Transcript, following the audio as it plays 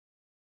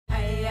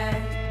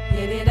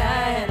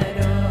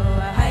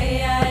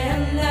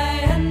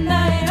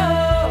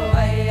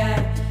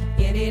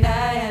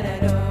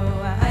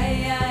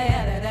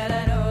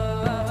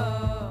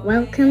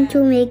welcome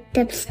to Make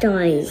Up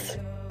Stories.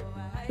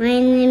 My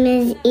name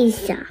is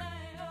Isa.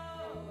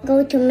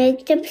 Go to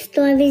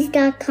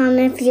makeupstories.com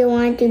if you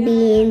want to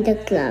be in the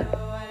club.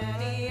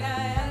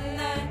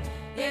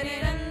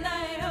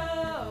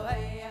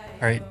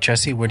 All right,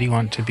 Jesse, what do you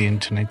want to be in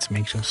tonight's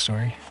Makeup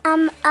Story?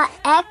 An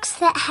X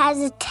that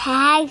has a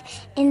tag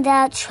in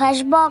the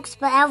treasure box,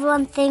 but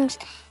everyone thinks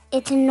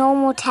it's a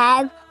normal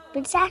tag, but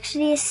it's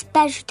actually a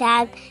special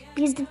tag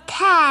because the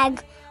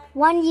tag,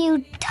 when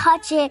you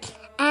touch it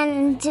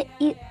and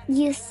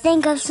you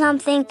think of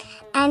something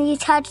and you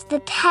touch the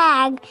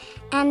tag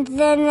and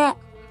then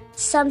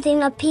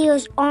something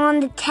appears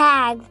on the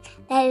tag,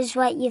 that is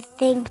what you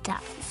think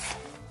of.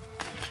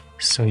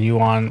 So you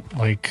want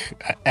like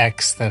an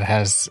X that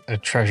has a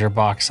treasure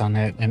box on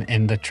it, and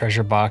in the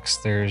treasure box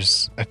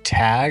there's a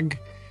tag,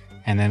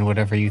 and then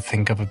whatever you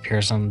think of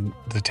appears on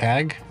the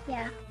tag?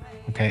 Yeah.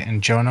 Okay,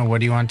 and Jonah, what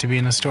do you want to be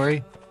in the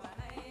story?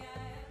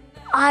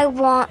 I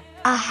want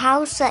a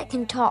house that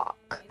can talk.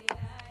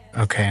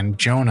 Okay, and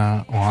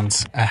Jonah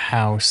wants a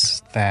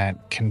house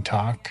that can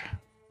talk.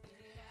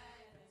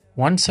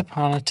 Once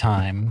upon a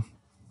time,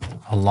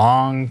 a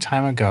long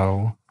time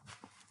ago,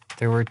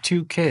 there were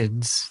two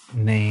kids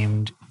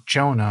named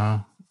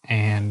Jonah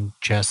and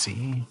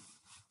Jesse.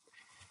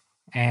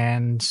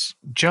 And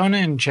Jonah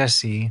and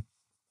Jesse,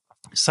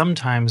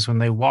 sometimes when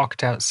they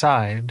walked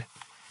outside,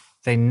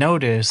 they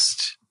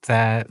noticed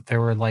that there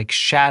were like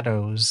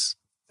shadows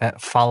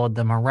that followed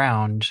them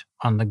around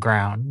on the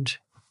ground.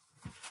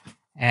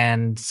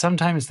 And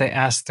sometimes they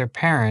asked their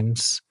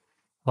parents,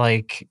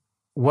 like,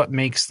 what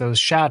makes those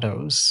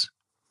shadows?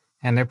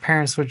 And their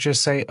parents would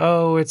just say,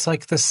 oh, it's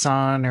like the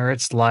sun or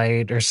it's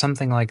light or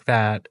something like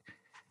that.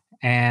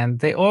 And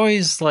they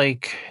always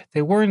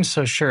they weren't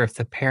so sure if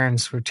the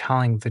parents were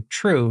telling the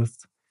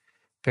truth,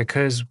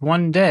 because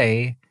one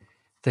day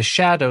the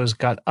shadows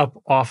got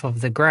up off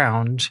of the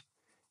ground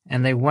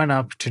and they went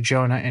up to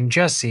Jonah and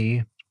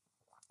Jesse,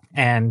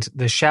 and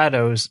the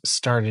shadows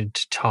started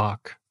to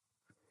talk.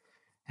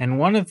 And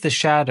one of the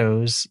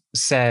shadows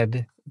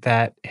said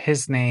that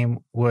his name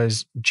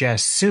was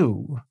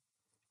Jesu.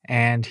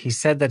 And he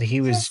said that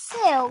he was...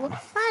 Jesu?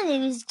 My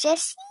name is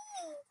Jesse.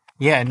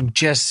 Yeah, and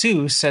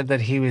Jesu said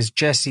that he was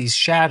Jesse's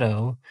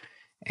shadow,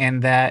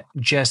 and that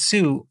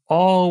Jesu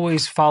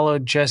always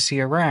followed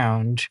Jesse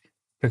around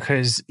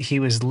because he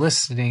was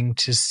listening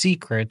to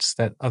secrets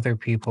that other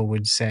people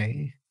would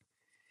say.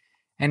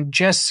 And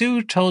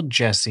Jesu told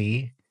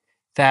Jesse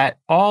that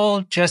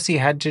all Jesse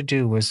had to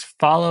do was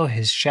follow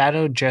his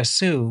shadow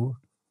Jesu,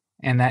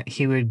 and that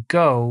he would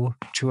go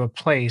to a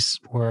place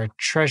where a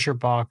treasure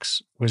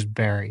box was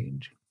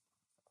buried.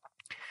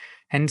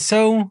 And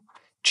so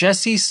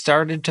Jesse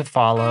started to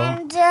follow.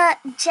 And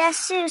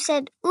Jesse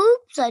said,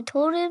 oops, I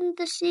told him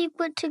the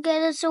secret to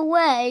get us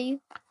away.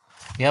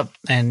 Yep,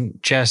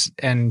 and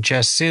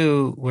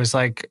Jesu was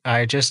like,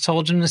 I just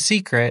told him the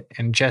secret,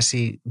 and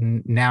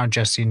now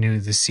Jesse knew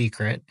the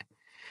secret.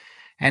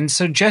 And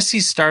so Jesse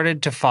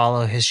started to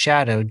follow his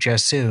shadow,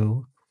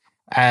 Jesu,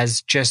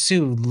 as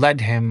Jesu led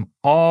him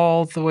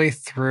all the way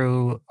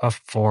through a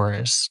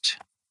forest.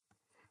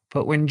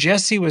 But when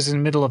Jesse was in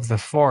the middle of the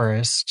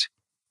forest,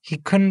 he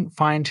couldn't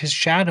find his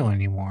shadow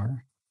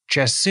anymore.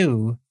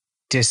 Jesu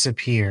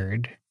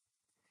disappeared.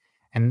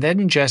 And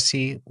then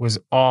Jesse was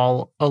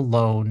all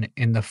alone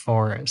in the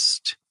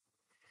forest.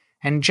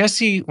 And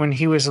Jesse, when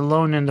he was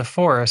alone in the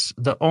forest,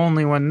 the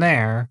only one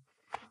there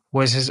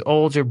was his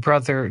older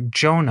brother,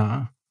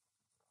 Jonah.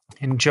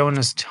 And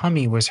Jonah's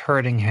tummy was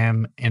hurting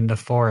him in the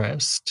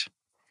forest.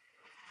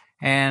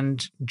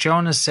 And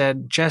Jonah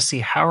said, Jesse,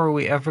 how are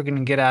we ever going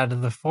to get out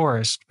of the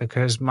forest?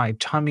 Because my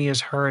tummy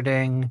is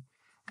hurting,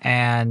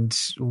 and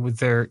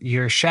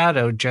your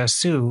shadow,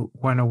 Jesu,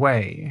 went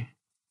away.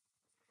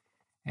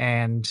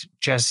 And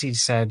Jesse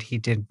said he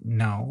didn't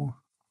know.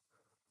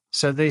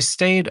 So they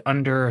stayed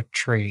under a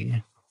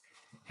tree,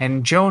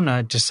 and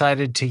Jonah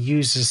decided to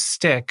use his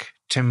stick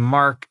to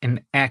mark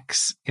an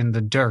X in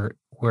the dirt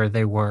where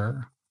they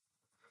were,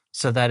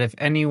 so that if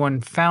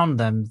anyone found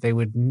them, they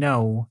would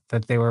know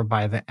that they were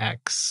by the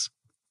X.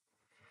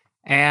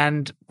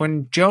 And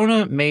when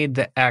Jonah made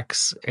the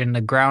X in the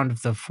ground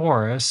of the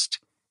forest,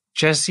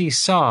 Jesse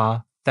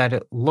saw that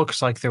it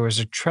looked like there was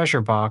a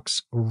treasure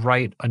box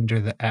right under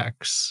the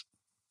X.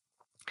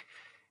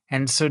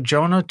 And so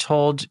Jonah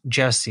told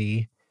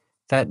Jesse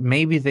that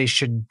maybe they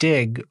should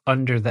dig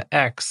under the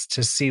X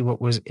to see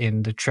what was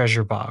in the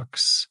treasure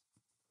box.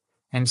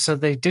 And so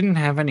they didn't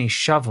have any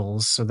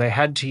shovels, so they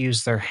had to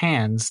use their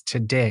hands to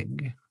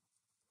dig.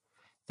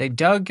 They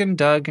dug and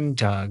dug and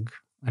dug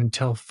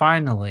until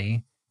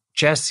finally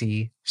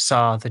Jesse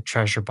saw the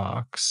treasure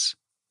box.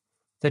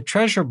 The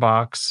treasure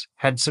box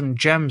had some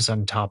gems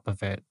on top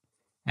of it,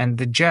 and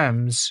the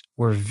gems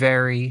were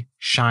very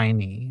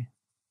shiny.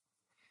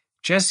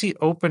 Jesse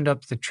opened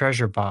up the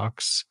treasure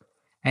box,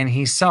 and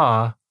he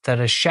saw that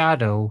a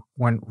shadow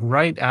went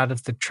right out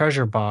of the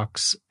treasure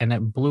box, and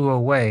it blew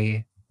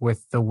away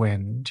with the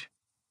wind.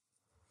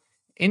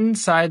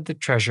 Inside the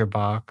treasure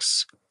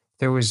box,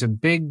 there was a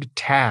big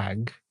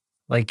tag,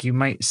 like you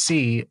might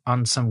see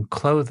on some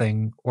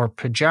clothing or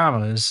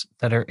pajamas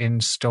that are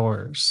in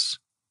stores.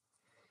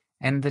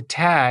 And the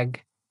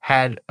tag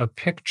had a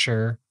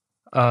picture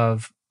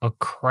of a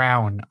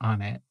crown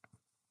on it.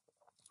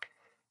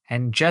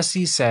 And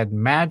Jessie said,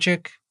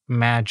 "Magic,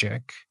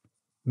 magic,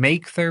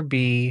 make there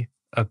be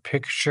a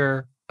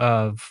picture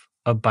of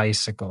a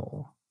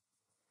bicycle."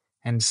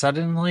 And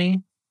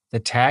suddenly the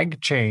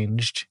tag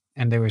changed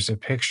and there was a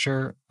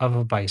picture of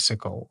a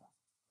bicycle.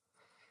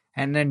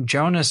 And then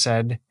Jonah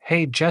said,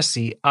 "Hey,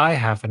 Jessie, I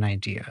have an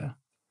idea.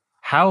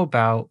 How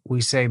about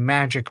we say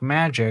magic,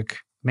 magic,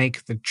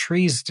 make the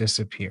trees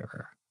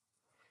disappear?"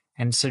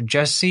 And so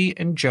Jessie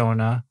and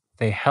Jonah,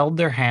 they held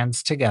their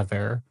hands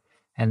together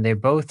and they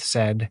both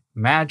said,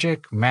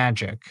 "Magic,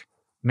 magic,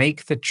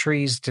 make the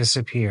trees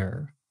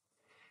disappear."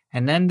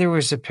 And then there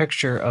was a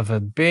picture of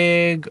a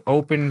big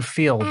open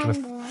field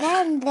And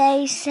then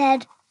they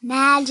said,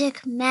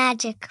 "Magic,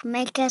 magic,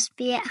 make us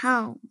be at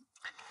home."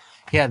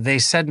 Yeah, they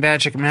said,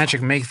 "Magic,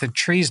 magic, make the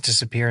trees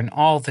disappear," and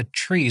all the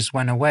trees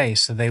went away,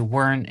 so they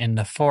weren't in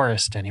the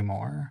forest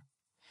anymore.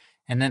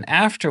 And then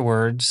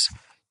afterwards,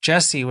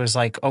 Jessie was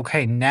like,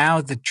 "Okay, now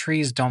the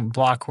trees don't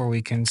block where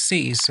we can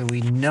see, so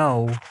we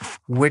know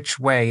which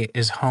way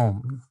is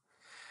home."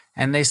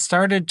 And they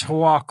started to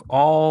walk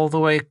all the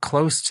way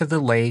close to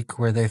the lake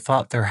where they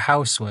thought their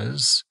house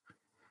was.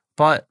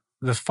 But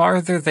the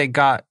farther they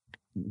got,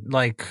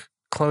 like,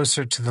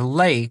 closer to the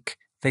lake,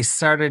 they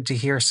started to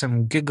hear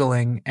some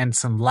giggling and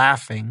some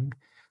laughing,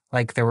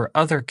 like there were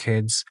other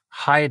kids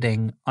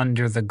hiding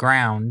under the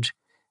ground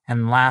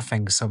and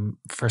laughing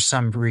for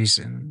some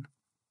reason.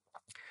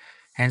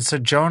 And so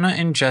Jonah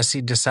and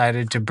Jessie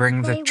decided to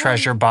bring the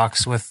treasure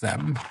box with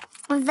them.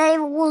 They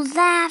were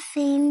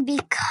laughing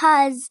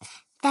because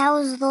that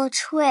was the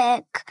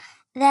trick,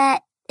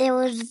 that it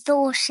was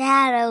those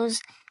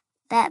shadows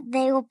that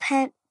they were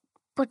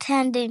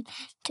pretending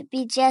to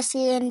be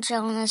Jessie and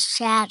Jonah's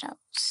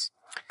shadows.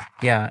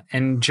 Yeah,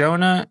 and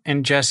Jonah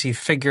and Jessie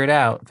figured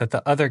out that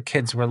the other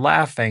kids were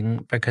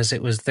laughing because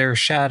it was their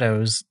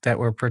shadows that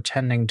were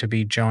pretending to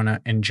be Jonah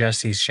and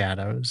Jessie's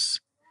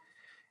shadows.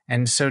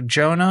 And so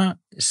Jonah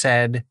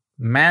said,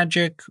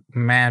 "Magic,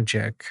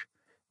 magic,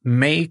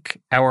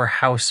 make our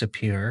house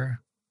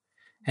appear."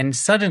 And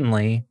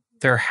suddenly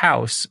their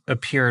house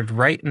appeared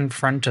right in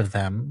front of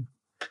them.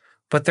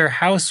 But their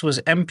house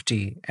was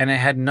empty, and it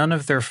had none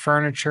of their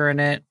furniture in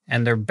it,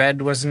 and their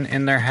bed wasn't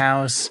in their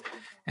house,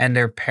 and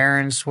their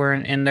parents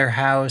weren't in their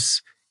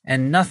house,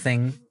 and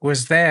nothing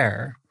was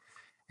there.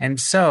 And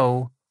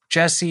so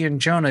Jessie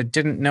and Jonah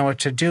didn't know what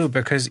to do,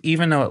 because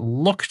even though it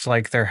looked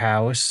like their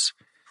house,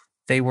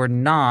 they were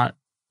not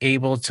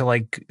able to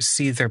like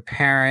see their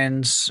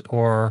parents,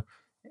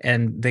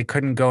 and they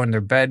couldn't go in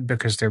their bed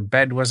because their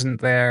bed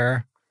wasn't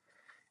there.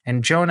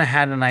 And Jonah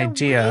had an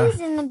idea. The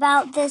reason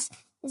about this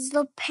is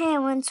the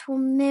parents were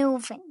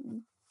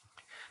moving.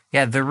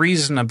 Yeah, the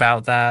reason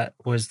about that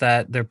was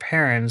that their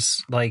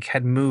parents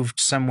had moved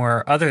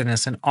somewhere other than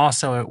this, and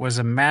also it was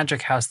a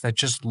magic house that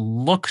just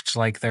looked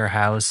like their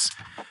house,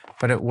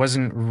 but it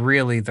wasn't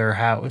really their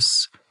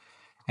house.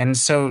 And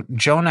so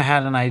Jonah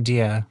had an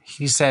idea.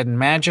 He said,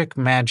 "Magic,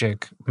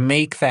 magic,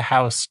 make the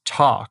house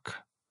talk."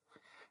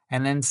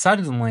 And then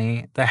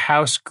suddenly the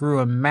house grew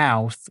a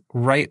mouth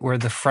right where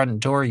the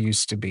front door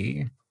used to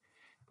be.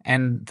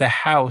 And the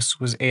house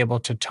was able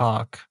to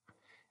talk.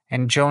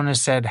 And Jonah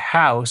said,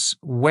 "House,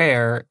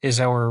 where is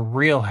our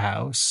real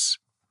house?"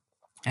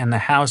 And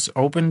the house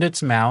opened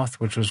its mouth,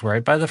 which was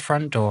right by the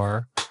front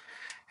door,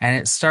 and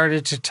it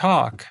started to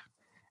talk.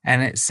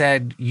 And it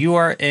said, "You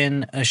are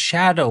in a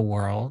shadow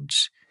world,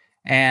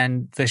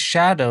 and the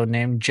shadow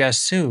named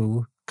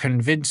Jessu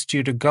convinced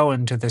you to go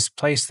into this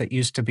place that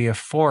used to be a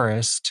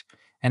forest,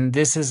 and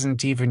this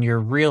isn't even your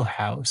real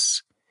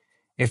house.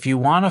 If you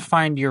want to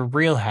find your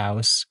real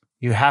house,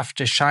 you have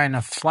to shine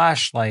a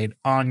flashlight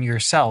on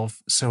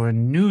yourself so a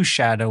new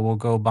shadow will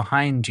go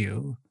behind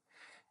you.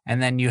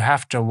 And then you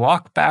have to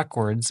walk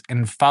backwards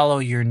and follow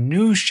your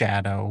new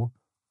shadow,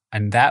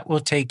 and that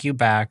will take you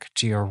back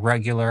to your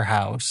regular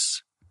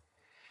house."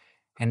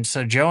 And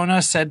so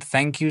Jonah said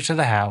thank you to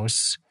the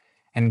house,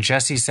 and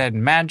Jessie said,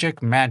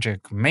 "Magic,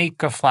 magic,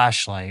 make a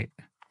flashlight."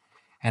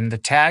 And the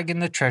tag in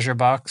the treasure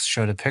box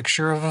showed a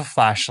picture of a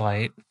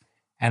flashlight,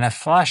 and a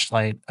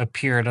flashlight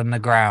appeared on the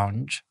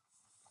ground.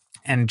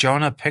 And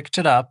Jonah picked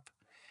it up,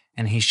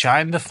 and he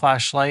shined the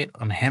flashlight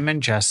on him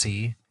and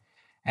Jessie,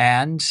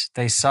 and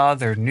they saw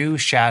their new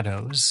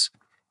shadows.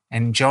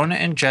 And Jonah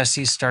and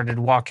Jessie started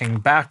walking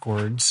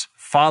backwards,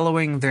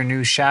 following their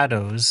new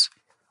shadows,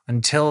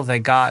 until they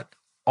got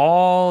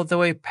all the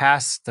way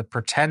past the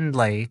pretend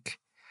lake,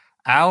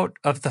 out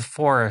of the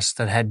forest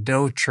that had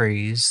no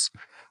trees,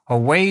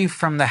 away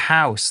from the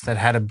house that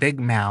had a big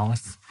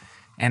mouth,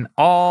 and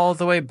all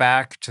the way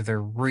back to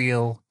their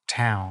real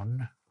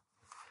town.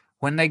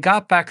 When they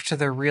got back to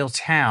their real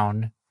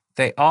town,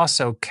 they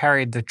also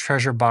carried the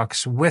treasure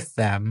box with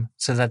them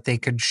so that they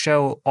could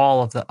show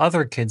all of the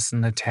other kids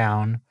in the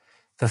town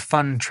the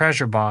fun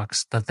treasure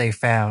box that they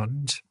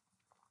found.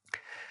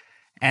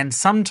 And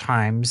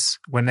sometimes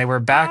when they were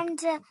back...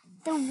 And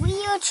the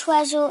real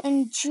treasure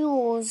and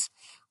jewels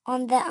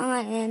on the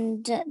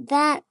island.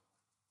 That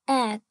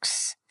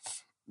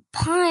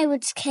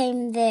pirates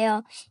came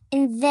there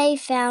and they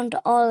found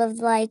all of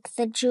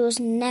the jewels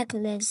and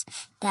necklace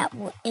that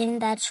were in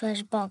that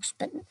treasure box,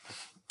 but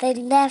they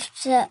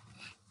left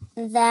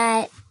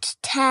that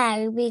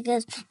tag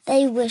because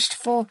they wished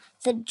for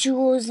the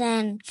jewels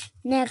and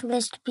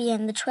necklace to be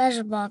in the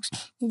treasure box,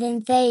 and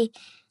then they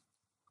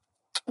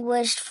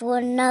wished for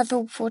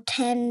another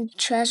pretend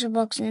treasure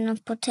box and a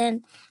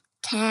pretend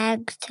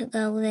tag to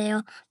go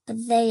there,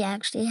 but they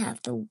actually have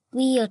the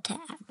real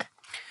tag.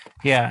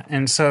 Yeah,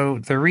 and so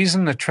the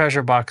reason the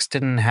treasure box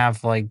didn't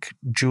have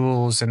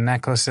jewels and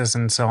necklaces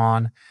and so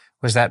on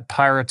was that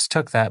pirates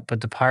took that,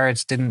 but the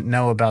pirates didn't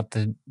know about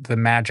the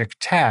magic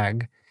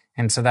tag,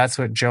 and so that's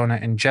what Jonah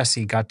and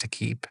Jessie got to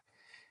keep.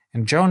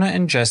 And Jonah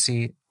and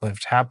Jessie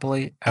lived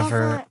happily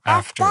ever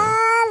after.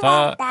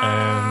 The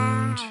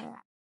end.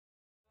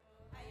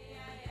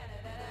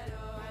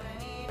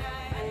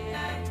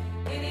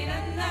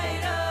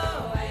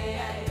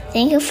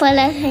 Thank you for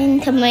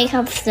listening to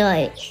Makeup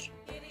Stories.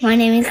 My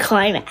name is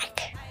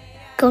Cormac.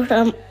 Go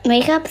to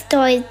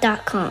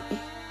makeupstories.com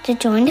to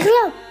join the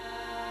club.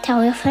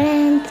 Tell your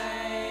friends.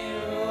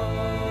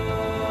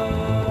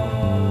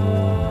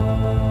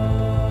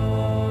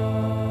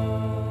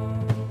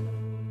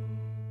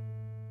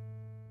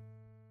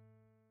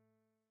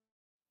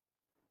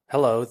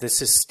 Hello,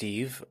 this is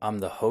Steve. I'm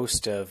the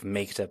host of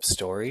Maked Up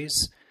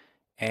Stories,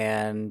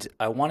 and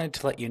I wanted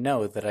to let you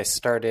know that I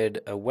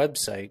started a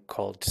website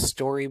called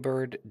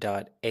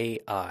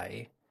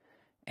Storybird.ai,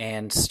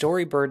 and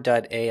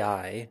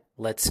Storybird.ai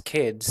lets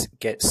kids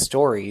get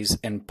stories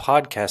and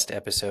podcast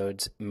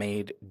episodes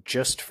made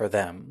just for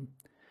them.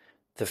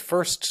 The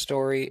first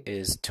story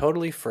is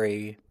totally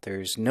free,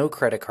 there's no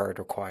credit card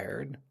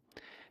required,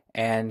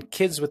 and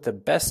kids with the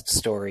best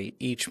story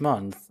each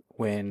month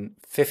win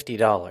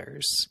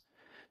 $50.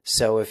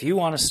 So if you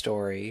want a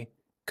story,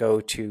 go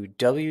to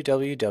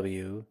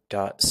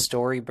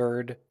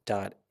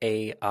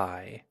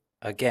www.storybird.ai.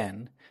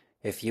 Again,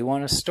 if you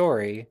want a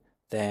story,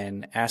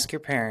 then ask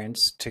your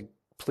parents to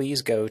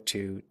please go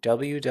to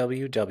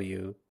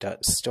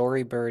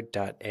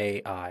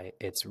www.storybird.ai.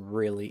 It's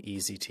really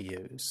easy to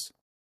use.